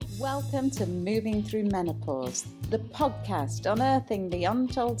Welcome to Moving Through Menopause, the podcast unearthing the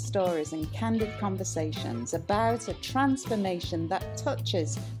untold stories and candid conversations about a transformation that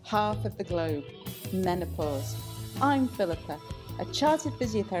touches half of the globe, menopause. I'm Philippa, a chartered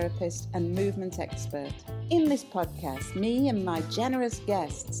physiotherapist and movement expert. In this podcast, me and my generous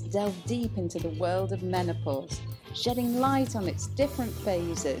guests delve deep into the world of menopause, shedding light on its different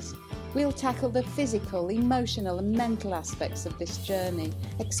phases. We'll tackle the physical, emotional and mental aspects of this journey,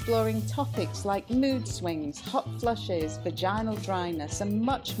 exploring topics like mood swings, hot flushes, vaginal dryness and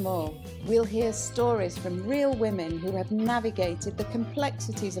much more. We'll hear stories from real women who have navigated the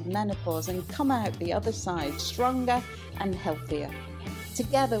complexities of menopause and come out the other side stronger and healthier.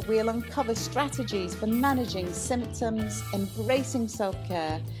 Together we'll uncover strategies for managing symptoms, embracing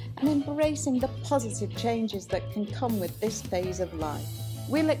self-care and embracing the positive changes that can come with this phase of life.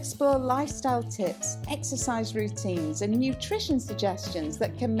 We'll explore lifestyle tips, exercise routines, and nutrition suggestions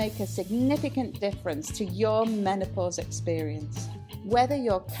that can make a significant difference to your menopause experience. Whether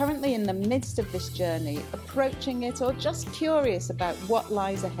you're currently in the midst of this journey, approaching it, or just curious about what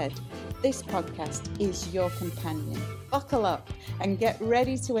lies ahead, this podcast is your companion. Buckle up and get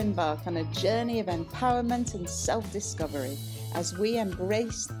ready to embark on a journey of empowerment and self-discovery as we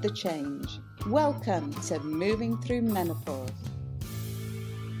embrace the change. Welcome to Moving Through Menopause.